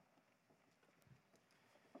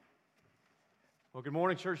Well, good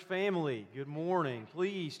morning, church family. Good morning.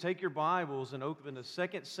 Please take your Bibles and open to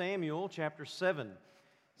 2 Samuel chapter 7.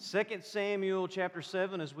 2 Samuel chapter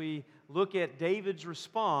 7 as we look at David's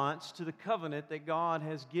response to the covenant that God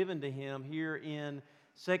has given to him here in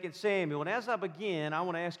 2 Samuel. And as I begin, I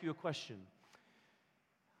want to ask you a question.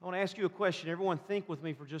 Everyone think with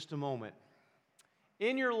me for just a moment.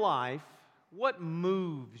 In your life, what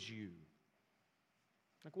moves you?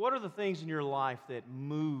 Like, what are the things in your life that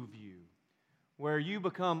move you? Where you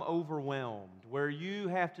become overwhelmed, where you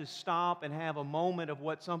have to stop and have a moment of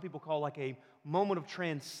what some people call like a moment of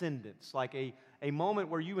transcendence, like a moment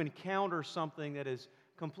where you encounter something that is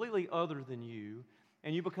completely other than you,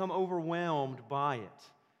 and you become overwhelmed by it.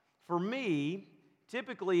 For me,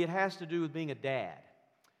 typically it has to do with being a dad.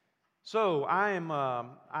 So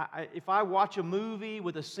if I watch a movie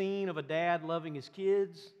with a scene of a dad loving his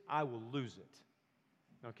kids, I will lose it.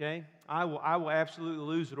 Okay? I will absolutely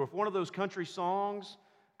lose it. Or if one of those country songs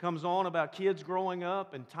comes on about kids growing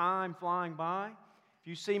up and time flying by, if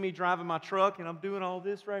you see me driving my truck and I'm doing all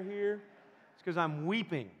this right here, it's because I'm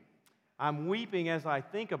weeping. I'm weeping as I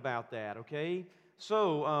think about that, okay?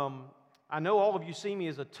 So, I know all of you see me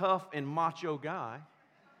as a tough and macho guy,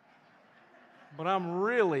 but I'm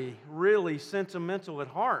really, really sentimental at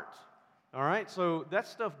heart, all right? So that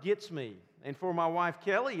stuff gets me. And for my wife,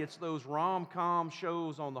 Kelly, it's those rom-com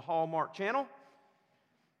shows on the Hallmark Channel.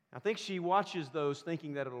 I think she watches those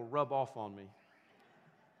thinking that it'll rub off on me.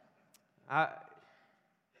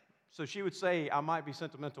 So she would say I might be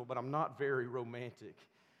sentimental, but I'm not very romantic.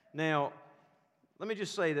 Now, let me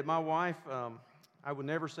just say that my wife, I would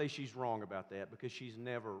never say she's wrong about that because she's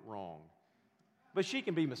never wrong. But she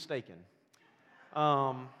can be mistaken.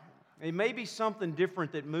 It may be something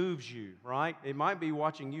different that moves you, right? It might be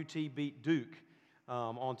watching UT beat Duke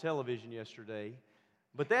on television yesterday.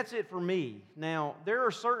 But that's it for me. Now, there are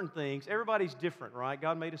certain things, everybody's different, right?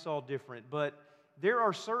 God made us all different. But there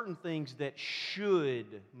are certain things that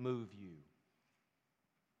should move you.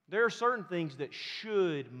 There are certain things that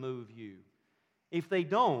should move you. If they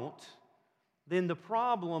don't, then the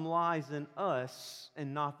problem lies in us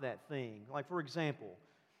and not that thing. Like, for example,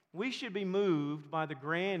 we should be moved by the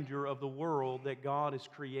grandeur of the world that God has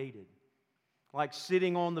created. Like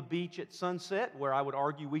sitting on the beach at sunset, where I would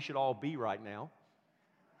argue we should all be right now.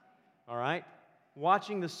 All right?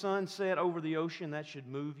 Watching the sunset over the ocean, that should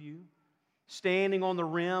move you. Standing on the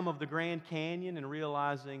rim of the Grand Canyon and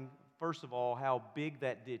realizing, first of all, how big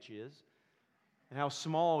that ditch is and how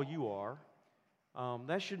small you are,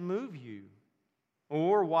 that should move you.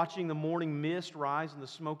 Or watching the morning mist rise in the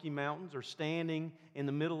Smoky Mountains, or standing in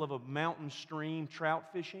the middle of a mountain stream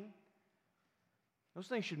trout fishing. Those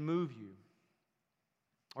things should move you.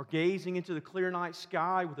 Or gazing into the clear night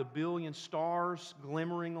sky with a billion stars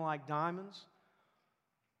glimmering like diamonds,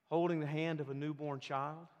 holding the hand of a newborn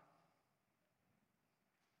child.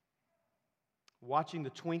 Watching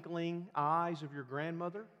the twinkling eyes of your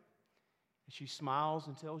grandmother as she smiles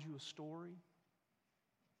and tells you a story.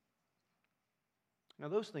 Now,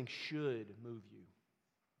 those things should move you.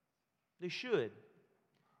 They should.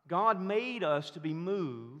 God made us to be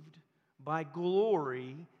moved by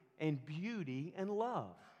glory and beauty and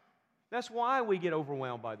love. That's why we get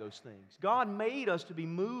overwhelmed by those things. God made us to be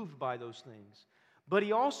moved by those things. But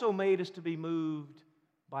He also made us to be moved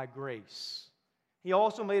by grace. He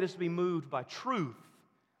also made us to be moved by truth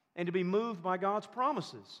and to be moved by God's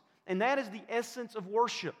promises. And that is the essence of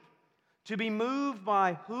worship. To be moved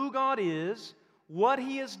by who God is, what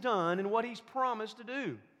He has done, and what He's promised to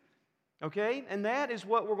do. Okay? And that is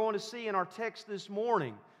what we're going to see in our text this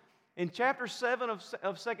morning. In chapter 7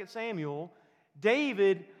 of 2 Samuel,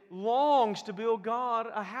 David longs to build God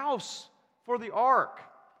a house for the ark.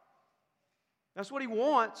 That's what he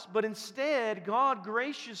wants, but instead, God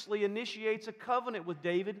graciously initiates a covenant with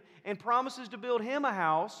David and promises to build him a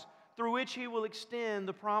house through which He will extend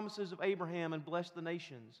the promises of Abraham and bless the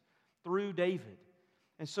nations through David.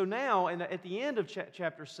 And so now, at the end of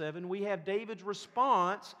chapter 7, we have David's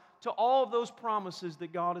response to all of those promises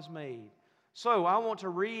that God has made. So I want to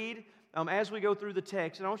read as we go through the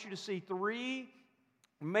text, and I want you to see three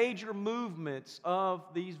major movements of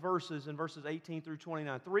these verses in verses 18 through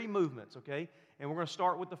 29. Three movements, okay? And we're going to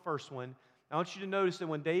start with the first one. I want you to notice that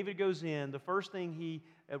when David goes in, the first thing he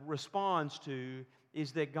responds to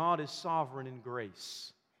is that God is sovereign in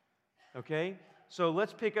grace. Okay? So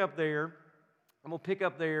let's pick up there. I'm going to pick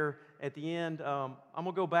up there at the end. I'm going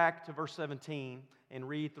to go back to verse 17 and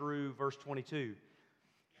read through verse 22.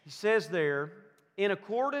 He says there, in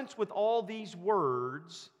accordance with all these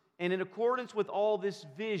words and in accordance with all this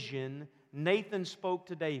vision, Nathan spoke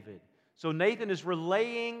to David. So Nathan is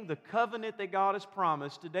relaying the covenant that God has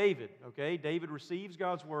promised to David. Okay, David receives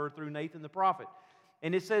God's word through Nathan the prophet.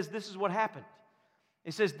 And it says this is what happened.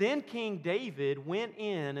 It says, "Then King David went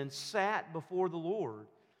in and sat before the Lord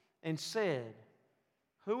and said,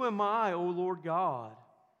 'Who am I, O Lord God?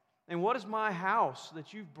 And what is my house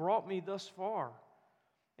that you've brought me thus far?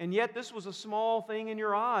 And yet this was a small thing in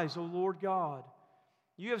your eyes, O Lord God.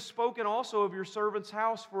 You have spoken also of your servant's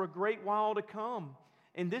house for a great while to come.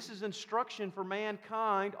 And this is instruction for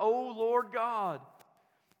mankind, O Lord God.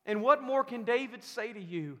 And what more can David say to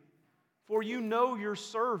you? For you know your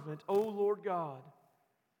servant, O Lord God.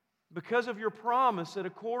 Because of your promise that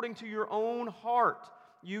according to your own heart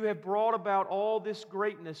you have brought about all this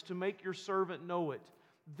greatness to make your servant know it.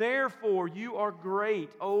 Therefore you are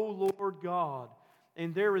great, O Lord God,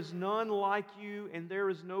 and there is none like you, and there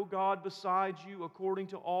is no God besides you, according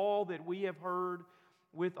to all that we have heard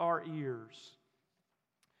with our ears.'"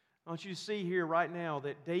 I want you to see here right now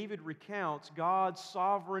that David recounts God's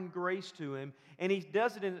sovereign grace to him, and he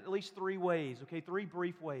does it in at least three ways, okay, three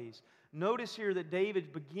brief ways. Notice here that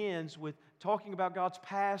David begins with talking about God's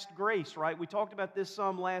past grace, right? We talked about this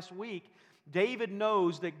some last week. David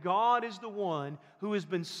knows that God is the one who has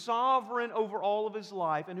been sovereign over all of his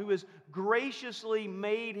life and who has graciously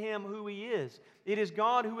made him who he is. It is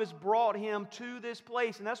God who has brought him to this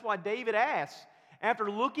place, and that's why David asks,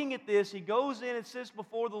 after looking at this, he goes in and sits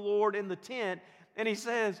before the Lord in the tent, and he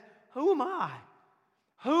says, "Who am I?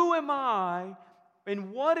 Who am I?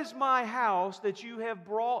 And what is my house that you have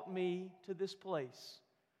brought me to this place?"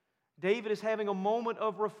 David is having a moment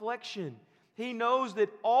of reflection. He knows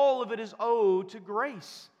that all of it is owed to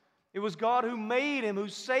grace. It was God who made him, who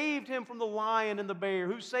saved him from the lion and the bear,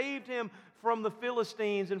 who saved him from the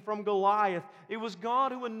Philistines and from Goliath. It was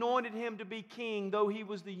God who anointed him to be king, though he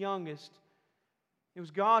was the youngest. It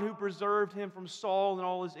was God who preserved him from Saul and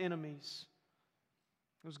all his enemies.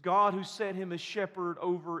 It was God who set him as shepherd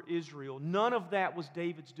over Israel. None of that was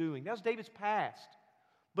David's doing. That was David's past.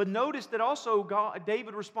 But notice that also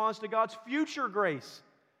David responds to God's future grace.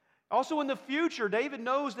 Also in the future, David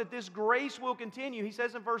knows that this grace will continue. He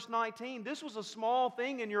says in verse 19, "This was a small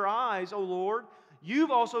thing in your eyes, O Lord.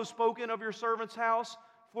 You've also spoken of your servant's house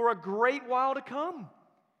for a great while to come."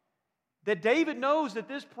 That David knows that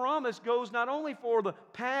this promise goes not only for the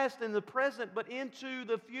past and the present, but into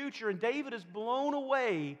the future. And David is blown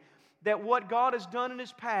away that what God has done in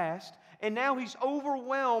his past, and now he's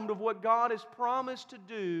overwhelmed of what God has promised to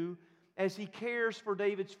do as he cares for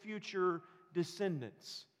David's future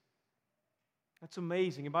descendants. That's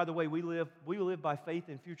amazing. And by the way, we live by faith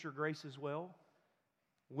in future grace as well.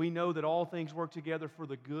 We know that all things work together for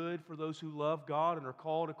the good for those who love God and are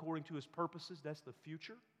called according to His purposes. That's the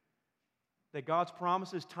future. That God's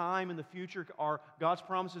promises, time in the future, God's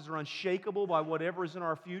promises are unshakable by whatever is in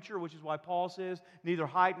our future, which is why Paul says, neither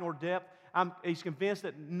height nor depth. He's convinced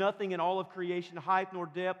that nothing in all of creation, height nor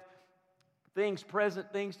depth, things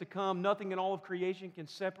present, things to come, nothing in all of creation can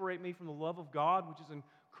separate me from the love of God, which is in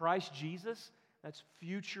Christ Jesus. That's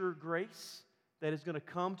future grace that is going to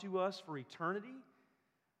come to us for eternity.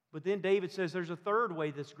 But then David says there's a third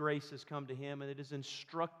way this grace has come to him, and it is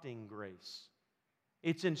instructing grace.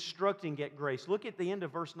 It's instructing grace. Look at the end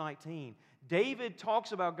of verse 19. David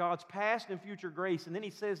talks about God's past and future grace, and then he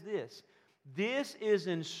says this, "This is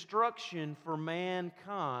instruction for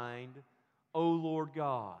mankind, O Lord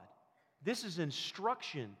God." This is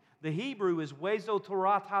instruction. The Hebrew is Wezo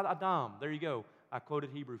Torat Adam. There you go. I quoted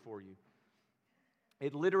Hebrew for you.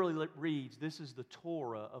 It literally reads, this is the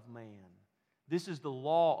Torah of man. This is the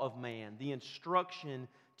law of man, the instruction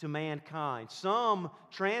to mankind. Some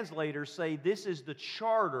translators say this is the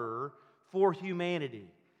charter for humanity.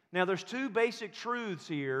 Now, there's two basic truths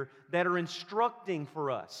here that are instructing for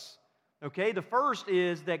us. Okay, the first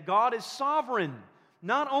is that God is sovereign,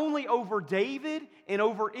 not only over David and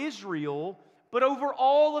over Israel, but over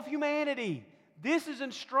all of humanity. This is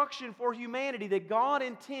instruction for humanity that God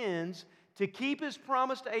intends to keep His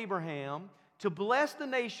promise to Abraham, to bless the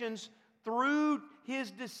nations through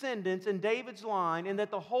his descendants and David's line, and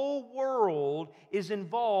that the whole world is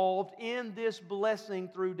involved in this blessing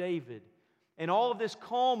through David. And all of this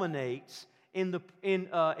culminates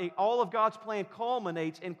all of God's plan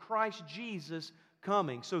culminates in Christ Jesus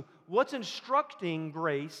coming. So what's instructing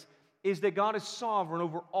grace is that God is sovereign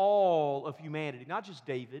over all of humanity, not just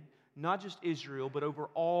David, not just Israel, but over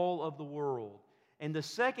all of the world. And the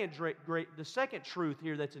second truth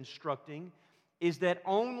here that's instructing is that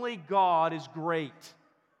only God is great.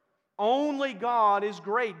 Only God is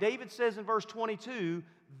great. David says in verse 22,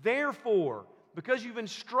 "Therefore, because you've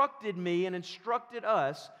instructed me and instructed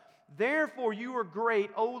us, therefore you are great,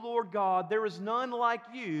 O Lord God. There is none like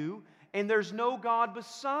you, and there's no God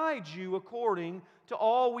besides you, according to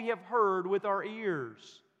all we have heard with our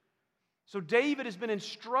ears." So David has been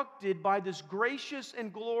instructed by this gracious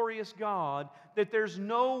and glorious God that there's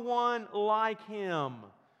no one like Him.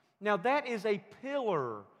 Now that is a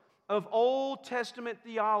pillar of Old Testament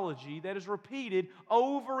theology that is repeated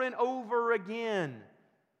over and over again.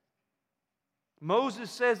 Moses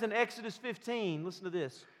says in Exodus 15, listen to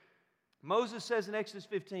this. Moses says in Exodus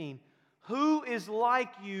 15, "Who is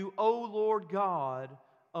like you, O Lord God,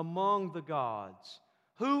 among the gods?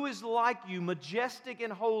 Who is like you, majestic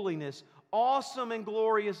in holiness, awesome in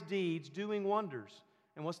glorious deeds, doing wonders?"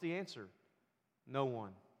 And what's the answer? No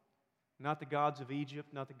one. Not the gods of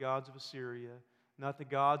Egypt, not the gods of Assyria, not the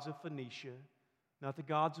gods of Phoenicia, not the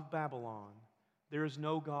gods of Babylon. There is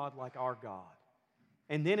no God like our God.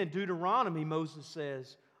 And then in Deuteronomy, Moses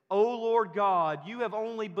says, "O Lord God, you have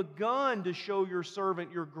only begun to show your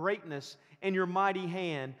servant your greatness and your mighty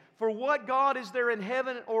hand. For what God is there in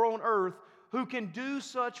heaven or on earth who can do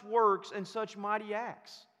such works and such mighty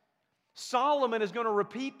acts?" Solomon is going to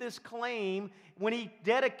repeat this claim when he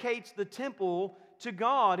dedicates the temple to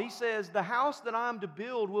God. He says, "The house that I am to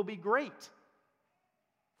build will be great,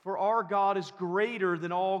 for our God is greater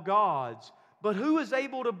than all gods. But who is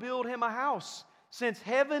able to build Him a house, since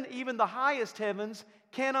heaven, even the highest heavens,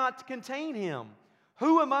 cannot contain Him?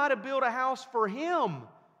 Who am I to build a house for Him,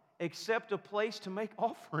 except a place to make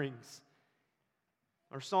offerings?"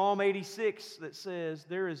 Or Psalm 86 that says,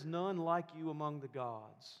 "There is none like you among the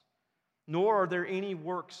gods, nor are there any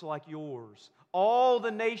works like yours. All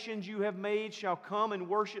the nations you have made shall come and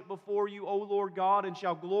worship before you, O Lord God, and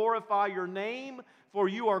shall glorify your name, for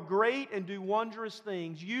you are great and do wondrous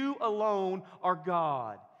things. You alone are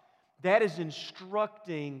God." That is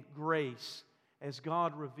instructing grace as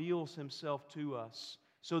God reveals Himself to us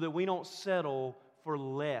so that we don't settle for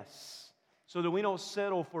less, so that we don't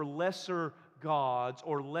settle for lesser gods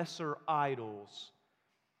or lesser idols.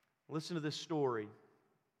 Listen to this story.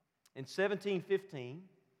 In 1715,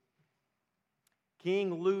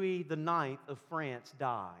 King Louis IX of France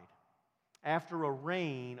died after a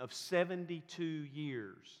reign of 72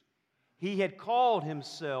 years. He had called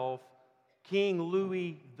himself King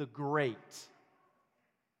Louis the Great.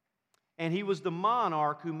 And he was the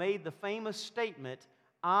monarch who made the famous statement,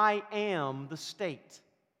 "I am the state."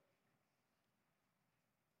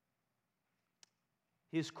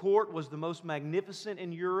 His court was the most magnificent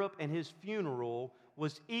in Europe, and his funeral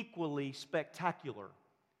was equally spectacular.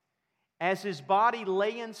 As his body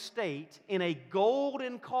lay in state in a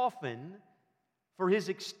golden coffin for his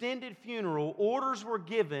extended funeral, orders were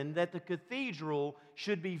given that the cathedral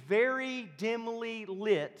should be very dimly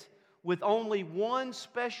lit with only one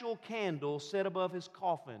special candle set above his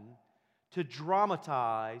coffin to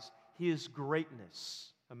dramatize his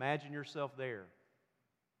greatness. Imagine yourself there.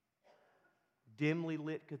 Dimly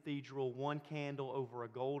lit cathedral, one candle over a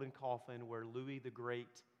golden coffin where Louis the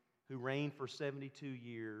Great, who reigned for 72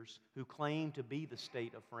 years, who claimed to be the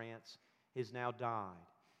state of France, has now died.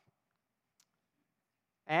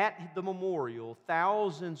 At the memorial,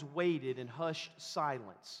 thousands waited in hushed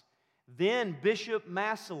silence. Then Bishop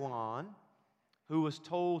Massillon, who was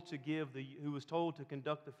told to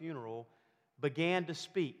conduct the funeral, began to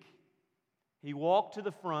speak. He walked to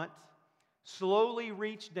the front, slowly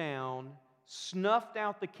reached down, snuffed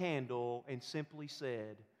out the candle, and simply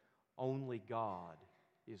said, "Only God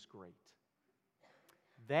is great."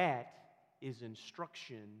 That is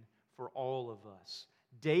instruction for all of us.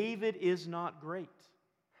 David is not great,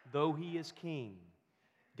 though he is king.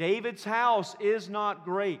 David's house is not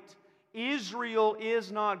great. Israel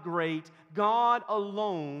is not great. God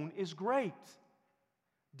alone is great.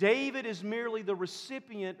 David is merely the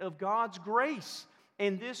recipient of God's grace,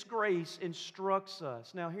 and this grace instructs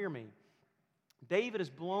us. Now hear me. David is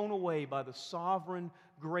blown away by the sovereign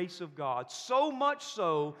grace of God, so much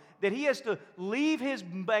so that he has to leave his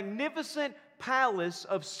magnificent palace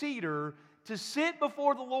of cedar to sit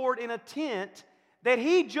before the Lord in a tent that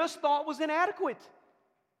he just thought was inadequate.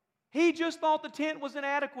 He just thought the tent was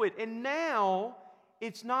inadequate. And now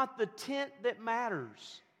it's not the tent that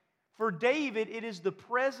matters. For David, it is the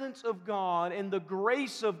presence of God and the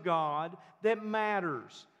grace of God that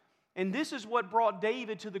matters. And this is what brought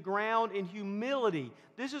David to the ground in humility.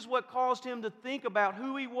 This is what caused him to think about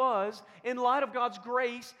who he was in light of God's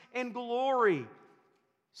grace and glory.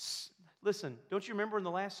 Listen, don't you remember in the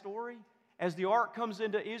last story? As the ark comes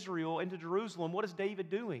into Israel, into Jerusalem, what is David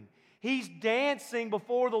doing? He's dancing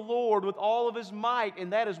before the Lord with all of his might,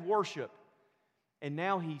 and that is worship. And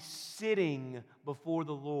now he's sitting before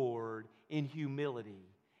the Lord in humility,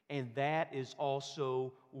 and that is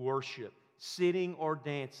also worship. sitting or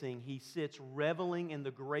dancing. He sits reveling in the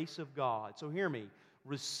grace of God. So hear me.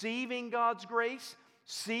 Receiving God's grace,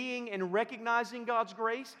 seeing and recognizing God's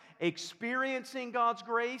grace, experiencing God's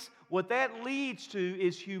grace, what that leads to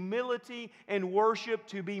is humility and worship,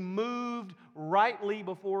 to be moved rightly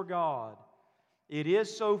before God. It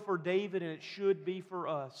is so for David, and it should be for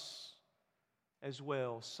us as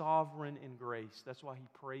well. Sovereign in grace. That's why he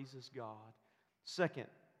praises God. Second,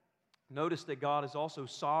 notice that God is also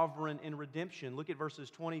sovereign in redemption. Look at verses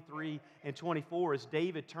 23 and 24 as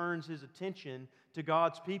David turns his attention to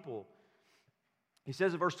God's people. He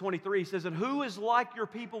says in verse 23, he says, "And who is like your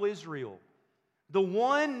people Israel, the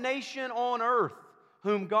one nation on earth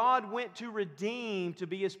whom God went to redeem to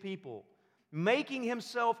be His people, making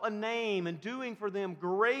Himself a name and doing for them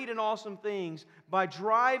great and awesome things by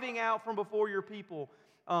driving out from before your people,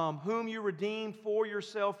 whom you redeemed for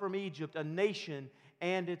yourself from Egypt, a nation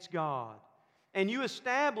and its God. And you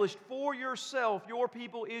established for yourself your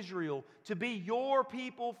people Israel to be your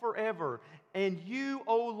people forever. And you,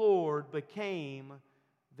 O Lord, became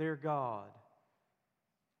their God."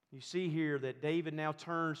 You see here that David now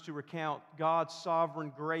turns to recount God's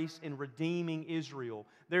sovereign grace in redeeming Israel.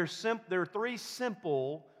 There are three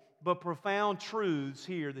simple but profound truths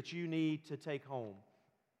here that you need to take home.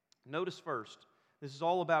 Notice first, this is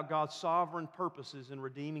all about God's sovereign purposes in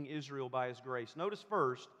redeeming Israel by His grace. Notice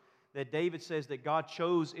first that David says that God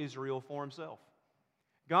chose Israel for Himself.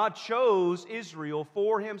 God chose Israel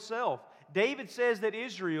for Himself. David says that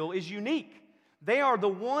Israel is unique. They are the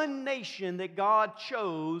one nation that God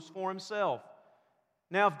chose for Himself.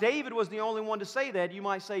 Now, if David was the only one to say that, you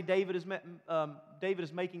might say David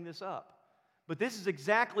is making this up. But this is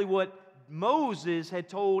exactly what Moses had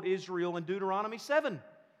told Israel in Deuteronomy 7.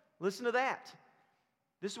 Listen to that.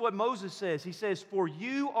 This is what Moses says. He says, "For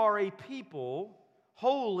you are a people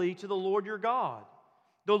holy to the Lord your God.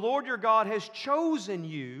 The Lord your God has chosen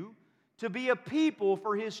you to be a people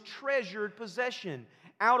for His treasured possession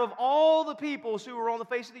out of all the peoples who were on the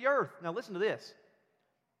face of the earth." Now listen to this.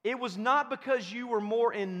 It was not because you were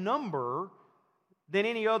more in number than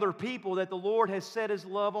any other people that the Lord has set His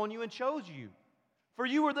love on you and chose you. For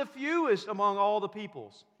you were the fewest among all the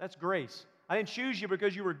peoples. That's grace. I didn't choose you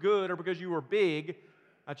because you were good or because you were big.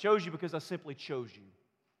 I chose you because I simply chose you.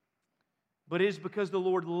 But it is because the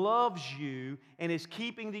Lord loves you and is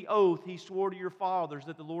keeping the oath He swore to your fathers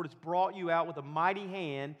that the Lord has brought you out with a mighty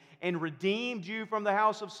hand and redeemed you from the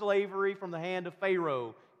house of slavery, from the hand of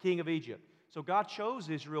Pharaoh, king of Egypt. So God chose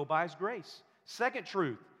Israel by His grace. Second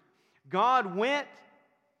truth, God went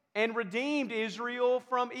and redeemed Israel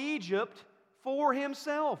from Egypt for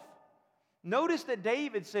Himself. Notice that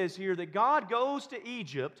David says here that God goes to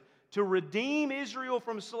Egypt to redeem Israel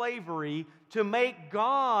from slavery, to make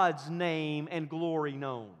God's name and glory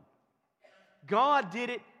known. God did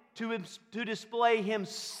it to display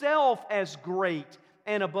Himself as great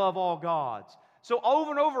and above all gods. So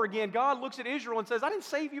over and over again, God looks at Israel and says, "I didn't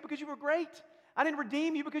save you because you were great. I didn't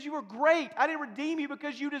redeem you because you were great. I didn't redeem you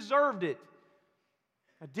because you deserved it.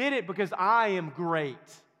 I did it because I am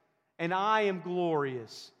great and I am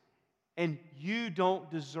glorious, and you don't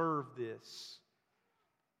deserve this."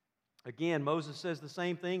 Again, Moses says the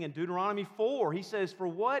same thing in Deuteronomy 4. He says, "For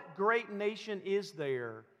what great nation is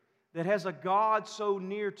there that has a God so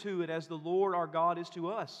near to it as the Lord our God is to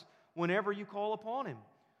us, whenever you call upon Him?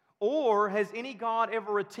 Or has any God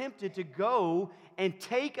ever attempted to go and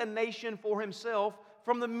take a nation for Himself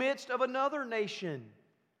from the midst of another nation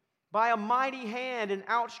by a mighty hand and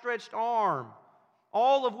outstretched arm,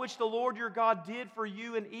 all of which the Lord your God did for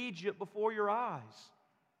you in Egypt before your eyes?"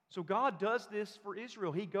 So God does this for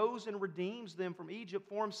Israel. He goes and redeems them from Egypt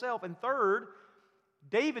for Himself. And third,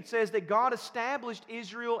 David says that God established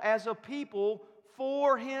Israel as a people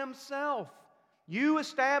for Himself. You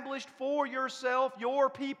established for yourself your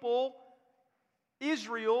people,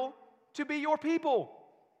 Israel, to be your people.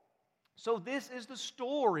 So this is the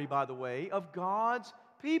story, by the way, of God's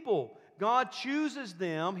people. God chooses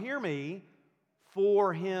them, hear me,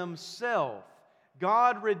 for Himself.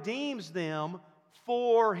 God redeems them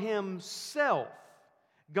for Himself.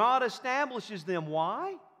 God establishes them.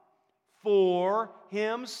 Why? For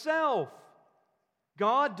Himself.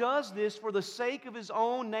 God does this for the sake of His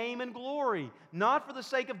own name and glory. Not for the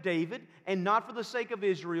sake of David and not for the sake of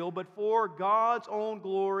Israel, but for God's own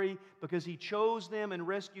glory, because He chose them and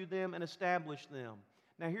rescued them and established them.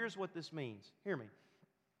 Now here's what this means. Hear me.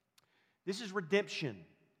 This is redemption.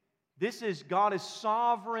 God is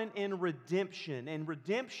sovereign in redemption. And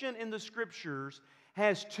redemption in the Scriptures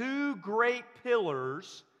has two great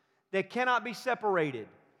pillars that cannot be separated.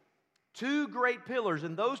 Two great pillars.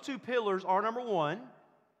 And those two pillars are, number one,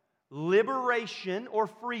 liberation or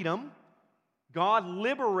freedom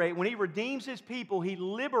when He redeems His people, He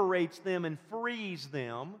liberates them and frees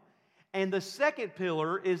them. And the second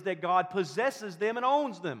pillar is that God possesses them and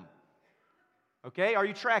owns them. Okay, are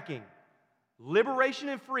you tracking? Liberation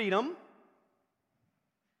and freedom,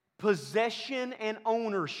 possession and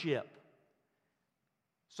ownership.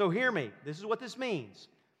 So hear me, this is what this means.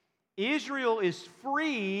 Israel is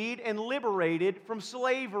freed and liberated from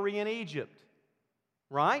slavery in Egypt,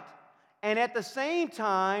 right? And at the same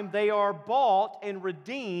time, they are bought and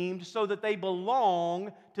redeemed so that they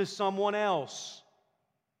belong to someone else.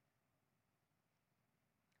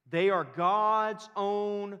 They are God's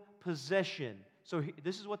own possession. So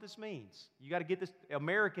this is what this means. You got to get this.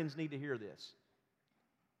 Americans need to hear this.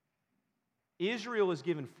 Israel is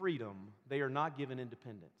given freedom. They are not given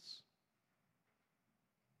independence.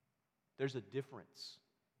 There's a difference.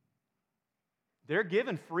 They're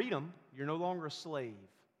given freedom. You're no longer a slave.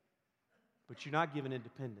 But you're not given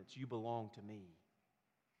independence. You belong to me.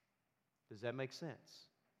 Does that make sense?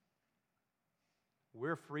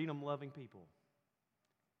 We're freedom-loving people.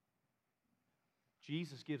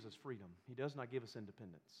 Jesus gives us freedom. He does not give us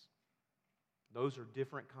independence. Those are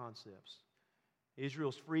different concepts.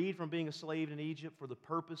 Israel's freed from being a slave in Egypt for the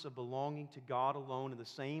purpose of belonging to God alone, and the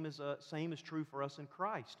same is true for us in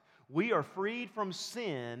Christ. We are freed from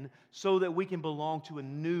sin so that we can belong to a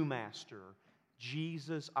new master,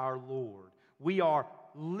 Jesus our Lord. We are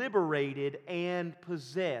liberated and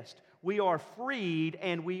possessed. We are freed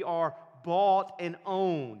and we are bought and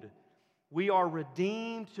owned. We are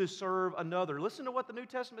redeemed to serve another. Listen to what the New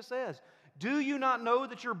Testament says. Do you not know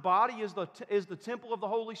that your body is the temple of the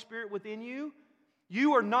Holy Spirit within you?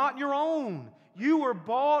 You are not your own. You were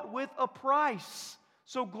bought with a price.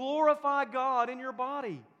 So glorify God in your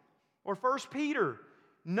body. Or 1 Peter,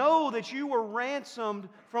 know that you were ransomed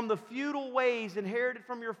from the futile ways inherited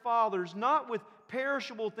from your fathers, not with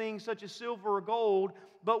perishable things such as silver or gold,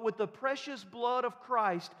 but with the precious blood of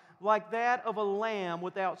Christ, like that of a lamb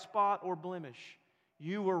without spot or blemish.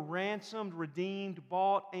 You were ransomed, redeemed,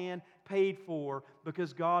 bought, and paid for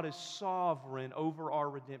because God is sovereign over our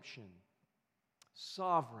redemption.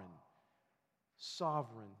 Sovereign.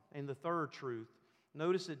 Sovereign. And the third truth,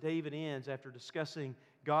 notice that David ends after discussing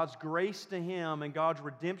God's grace to him and God's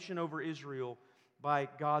redemption over Israel by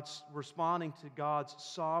God's responding to God's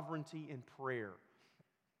sovereignty in prayer.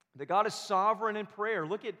 That God is sovereign in prayer.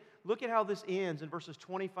 Look at how this ends in verses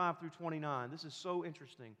 25 through 29. This is so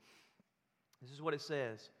interesting. This is what it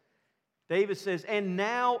says. David says, "And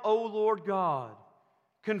now, O Lord God,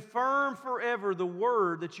 confirm forever the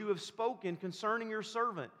word that you have spoken concerning your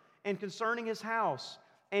servant and concerning his house,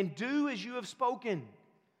 and do as you have spoken.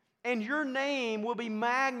 And your name will be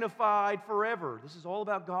magnified forever." This is all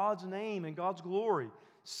about God's name and God's glory.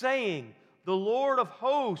 Saying, "The Lord of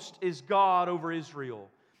hosts is God over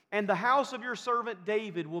Israel. And the house of your servant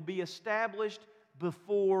David will be established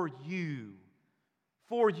before you.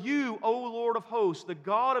 For you, O Lord of hosts, the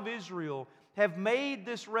God of Israel, have made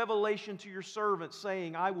this revelation to your servant,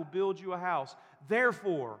 saying, I will build you a house.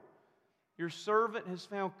 Therefore, your servant has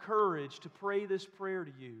found courage to pray this prayer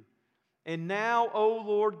to you. And now, O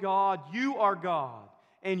Lord God, you are God,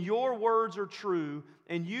 and your words are true,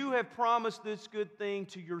 and you have promised this good thing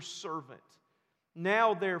to your servant.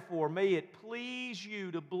 Now, therefore, may it please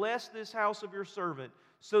you to bless this house of your servant,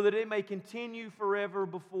 so that it may continue forever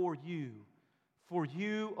before you. For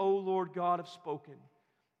you, O Lord God, have spoken,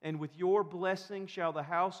 and with your blessing shall the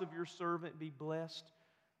house of your servant be blessed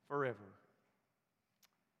forever."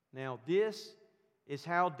 Now, this is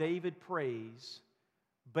how David prays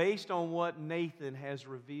based on what Nathan has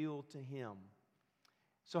revealed to him.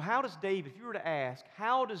 So how does David, if you were to ask,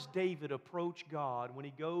 how does David approach God when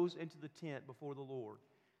he goes into the tent before the Lord?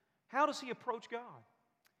 How does he approach God?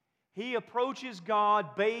 He approaches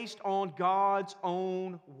God based on God's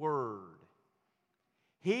own word.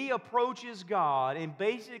 He approaches God and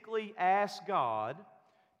basically asks God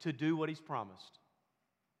to do what He's promised.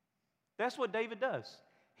 That's what David does.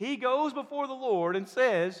 He goes before the Lord and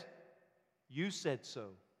says, "You said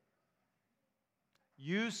so.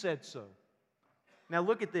 You said so." Now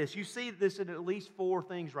look at this. You see this in at least 4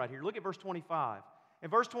 things right here. Look at verse 25. In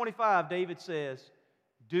verse 25, David says,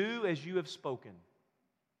 "Do as you have spoken."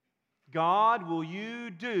 God, will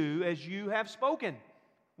you do as you have spoken?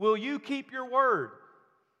 Will you keep your word?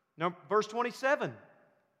 Now, verse 27,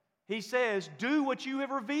 he says, "Do what you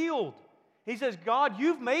have revealed." He says, God,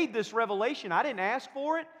 you've made this revelation. I didn't ask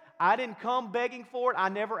for it. I didn't come begging for it. I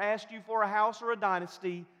never asked you for a house or a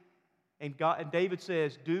dynasty. And David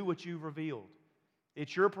says, do what you've revealed.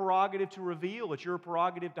 It's your prerogative to reveal. It's your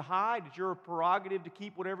prerogative to hide. It's your prerogative to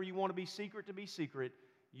keep whatever you want to be secret.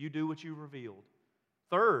 You do what you've revealed.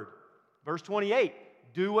 Third, Verse 28,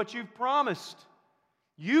 do what you've promised.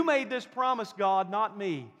 You made this promise, God, not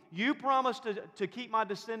me. You promised to keep my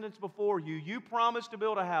descendants before you. You promised to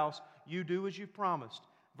build a house. You do as you've promised.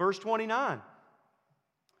 Verse 29,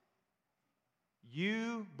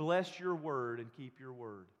 you bless your word and keep your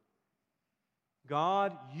word.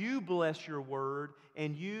 God, you bless your word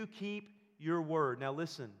and you keep your word. Now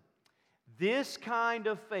listen, this kind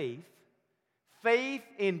of faith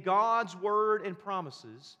in God's word and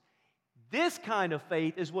promises, this kind of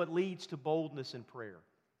faith is what leads to boldness in prayer.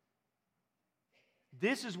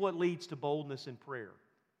 This is what leads to boldness in prayer.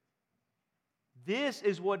 This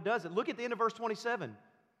is what does it. Look at the end of verse 27.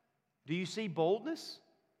 Do you see boldness?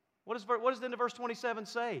 What does the end of verse 27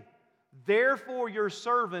 say? Therefore your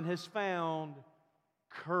servant has found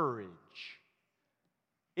courage.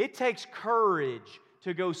 It takes courage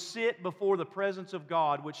to go sit before the presence of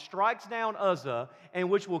God, which strikes down Uzzah and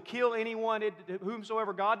which will kill anyone,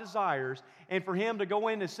 whomsoever God desires, and for him to go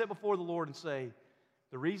in and sit before the Lord and say,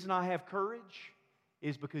 the reason I have courage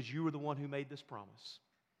is because you are the one who made this promise.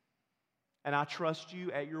 And I trust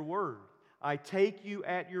you at your word. I take you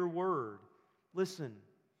at your word. Listen,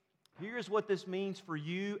 here's what this means for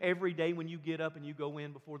you every day when you get up and you go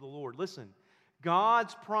in before the Lord. Listen,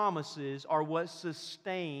 God's promises are what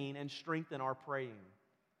sustain and strengthen our praying.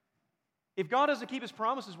 If God doesn't keep His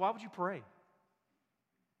promises, why would you pray?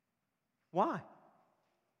 Why?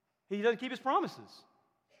 He doesn't keep His promises.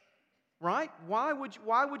 Right? Why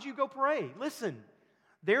would you go pray? Listen,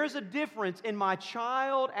 there is a difference in my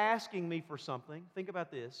child asking me for something, think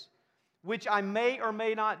about this, which I may or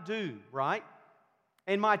may not do, right?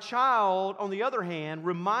 And my child, on the other hand,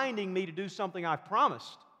 reminding me to do something I've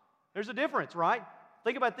promised. There's a difference, right?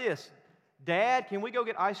 Think about this. Dad, can we go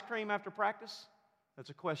get ice cream after practice?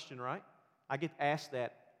 That's a question, right? I get asked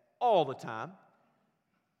that all the time.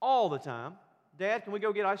 All the time. Dad, can we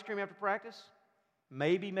go get ice cream after practice?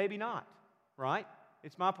 Maybe, maybe not, right?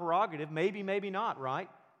 It's my prerogative. Maybe, maybe not, right?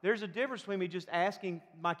 There's a difference between me just asking,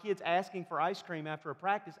 my kids asking for ice cream after a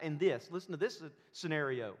practice and this. Listen to this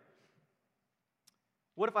scenario.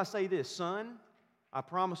 What if I say this, son, I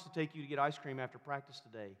promise to take you to get ice cream after practice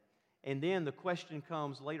today. And then the question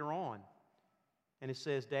comes later on. And it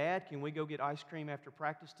says, Dad, can we go get ice cream after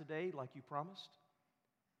practice today like you promised?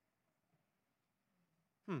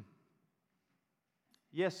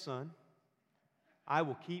 Yes, son. I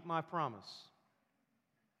will keep my promise.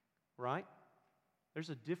 Right? There's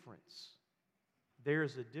a difference. There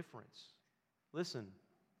is a difference. Listen,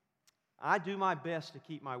 I do my best to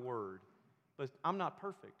keep my word, but I'm not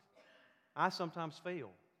perfect. I sometimes fail.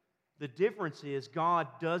 The difference is God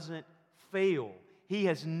doesn't fail. He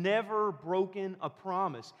has never broken a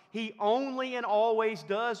promise. He only and always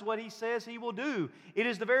does what He says He will do. It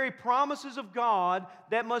is the very promises of God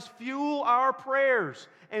that must fuel our prayers.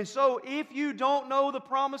 And so if you don't know the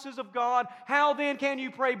promises of God, how then can you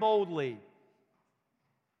pray boldly?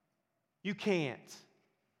 You can't.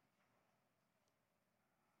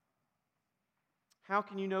 How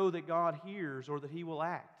can you know that God hears or that He will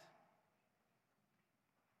act?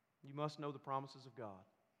 You must know the promises of God.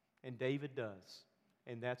 And David does.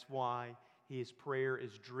 And that's why his prayer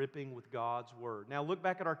is dripping with God's Word. Now look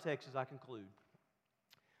back at our text as I conclude.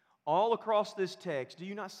 All across this text, do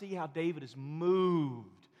you not see how David is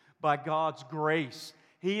moved by God's grace?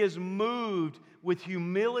 He is moved with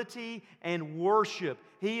humility and worship.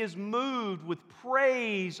 He is moved with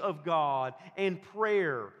praise of God and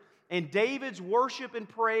prayer. And David's worship and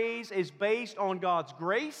praise is based on God's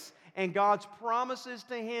grace and God's promises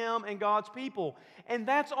to him and God's people. And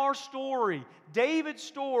that's our story. David's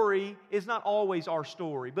story is not always our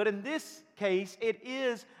story, but in this case, it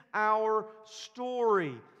is our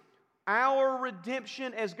story. Our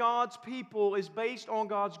redemption as God's people is based on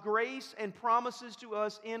God's grace and promises to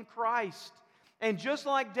us in Christ. And just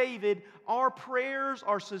like David, our prayers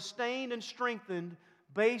are sustained and strengthened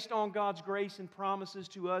based on God's grace and promises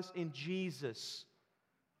to us in Jesus.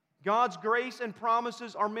 God's grace and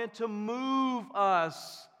promises are meant to move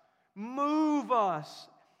us. Move us.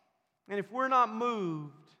 And if we're not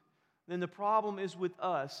moved, then the problem is with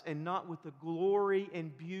us and not with the glory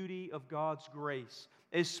and beauty of God's grace.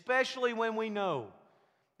 Especially when we know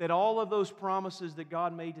that all of those promises that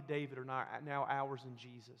God made to David are now ours in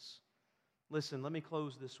Jesus. Listen, let me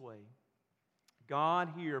close this way. God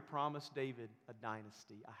here promised David a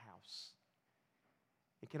dynasty, a house.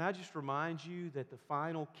 And can I just remind you that the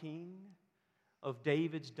final king of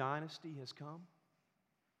David's dynasty has come?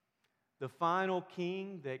 The final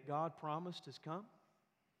king that God promised has come.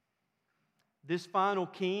 This final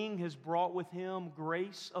king has brought with him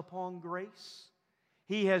grace upon grace.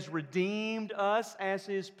 He has redeemed us as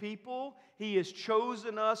His people. He has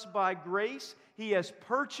chosen us by grace. He has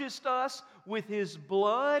purchased us with His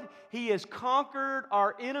blood. He has conquered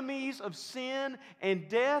our enemies of sin and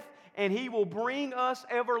death, and He will bring us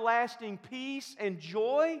everlasting peace and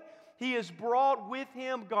joy. He has brought with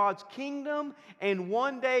Him God's kingdom, and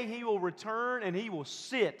one day He will return and He will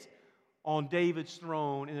sit on David's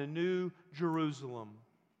throne in a new Jerusalem.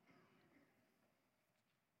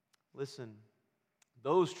 Listen,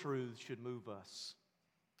 those truths should move us.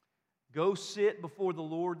 Go sit before the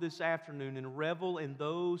Lord this afternoon and revel in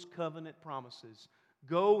those covenant promises.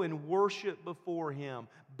 Go and worship before Him.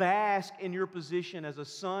 Bask in your position as a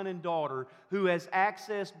son and daughter who has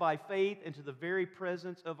access by faith into the very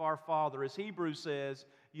presence of our Father. As Hebrews says,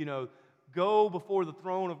 go before the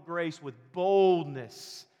throne of grace with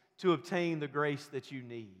boldness to obtain the grace that you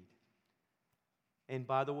need. And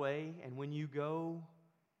by the way, and when you go,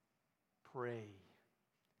 pray.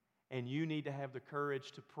 And you need to have the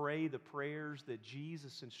courage to pray the prayers that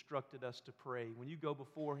Jesus instructed us to pray. When you go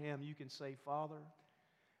before Him, you can say, Father,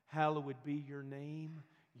 hallowed be your name,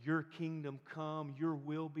 your kingdom come, your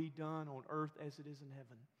will be done on earth as it is in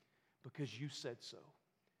heaven, because you said so.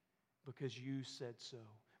 Because you said so.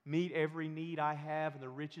 Meet every need I have in the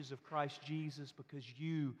riches of Christ Jesus, because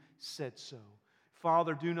you said so.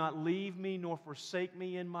 Father, do not leave me nor forsake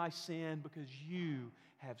me in my sin, because you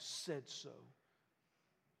have said so.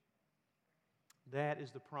 That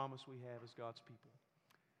is the promise we have as God's people.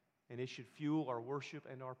 And it should fuel our worship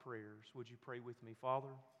and our prayers. Would you pray with me?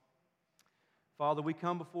 Father, we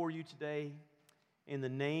come before you today in the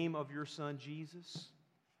name of your Son, Jesus.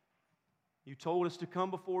 You told us to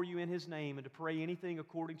come before you in His name and to pray anything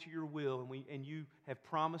according to your will, and you have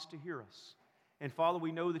promised to hear us. And Father,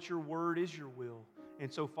 we know that your word is your will.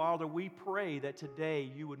 And so, Father, we pray that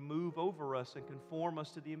today you would move over us and conform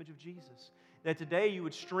us to the image of Jesus. That today you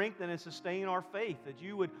would strengthen and sustain our faith. That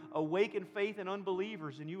you would awaken faith in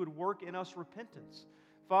unbelievers and you would work in us repentance.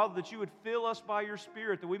 Father, that you would fill us by your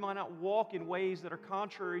Spirit, that we might not walk in ways that are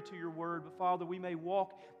contrary to your word, but Father, we may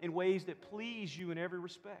walk in ways that please you in every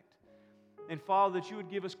respect. And Father, that you would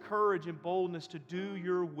give us courage and boldness to do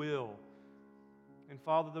your will. And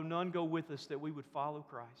Father, though none go with us, that we would follow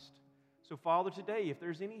Christ. So Father, today, if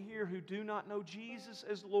there's any here who do not know Jesus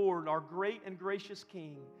as Lord, our great and gracious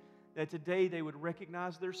King, that today they would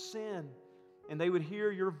recognize their sin and they would hear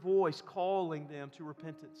your voice calling them to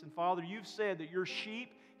repentance. And Father, you've said that your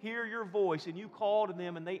sheep hear your voice and you call to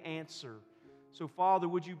them and they answer. So Father,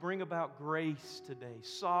 would you bring about grace today,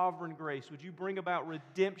 sovereign grace? Would you bring about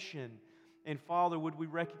redemption? And Father, would we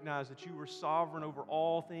recognize that you are sovereign over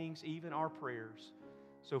all things, even our prayers?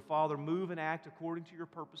 So Father, move and act according to your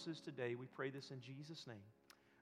purposes today. We pray this in Jesus' name.